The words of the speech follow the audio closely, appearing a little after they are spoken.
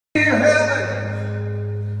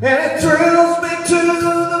and it thrills me to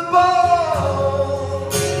the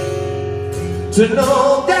bone to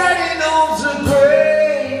know Daddy knows the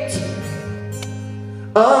great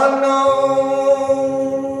unknown.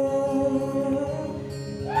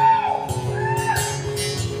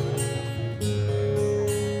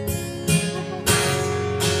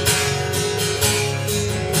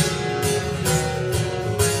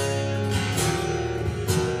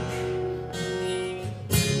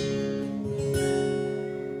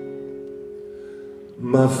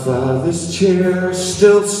 My father's chair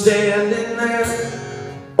still standing there,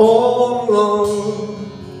 all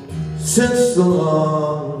alone since the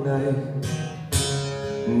long night.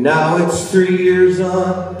 Now it's 3 years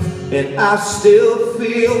on, and I still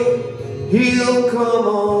feel he'll come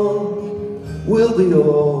home, we'll be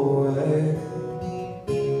alright.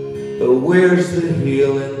 But where's the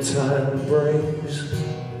healing time brings?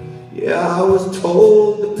 Yeah, I was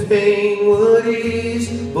told the pain would ease,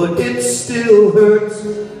 but it still hurts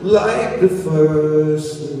like the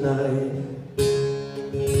first night.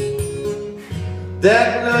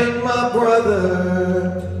 That night my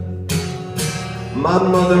brother, my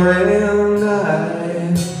mother and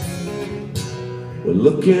I were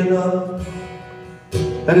looking up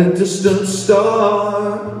at a distant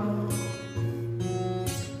star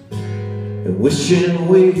and wishing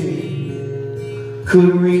we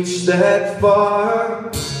could reach that far.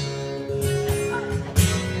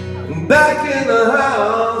 Back in the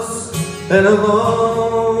house and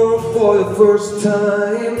alone for the first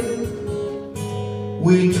time,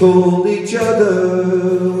 we told each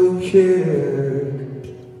other we cared.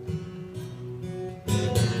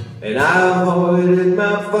 And I avoided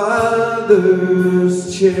my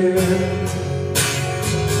father's chair.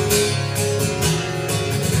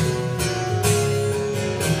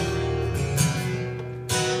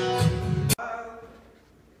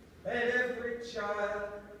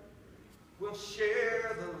 Child will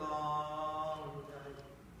share the long night,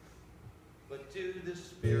 but do the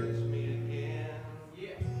spirits meet again?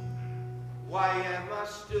 Yeah. Why am I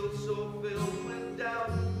still so filled with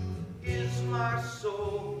doubt? Is my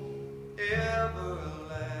soul everlasting?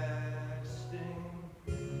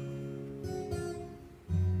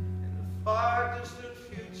 In the far distant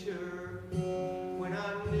future, when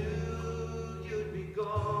I knew you'd be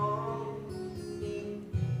gone,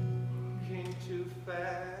 too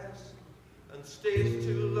fast and stays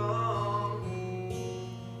too long.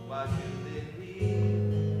 Why do they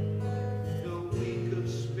leave the weak of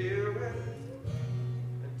spirit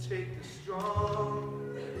and take the strong?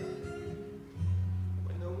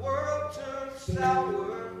 When the world turns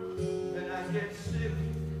sour and I get sick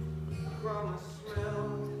from the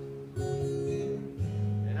smell,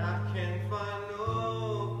 and I can't find no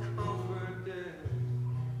comfort there,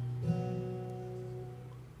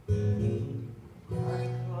 I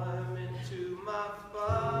climb into my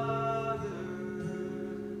father's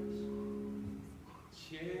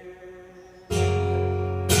chair.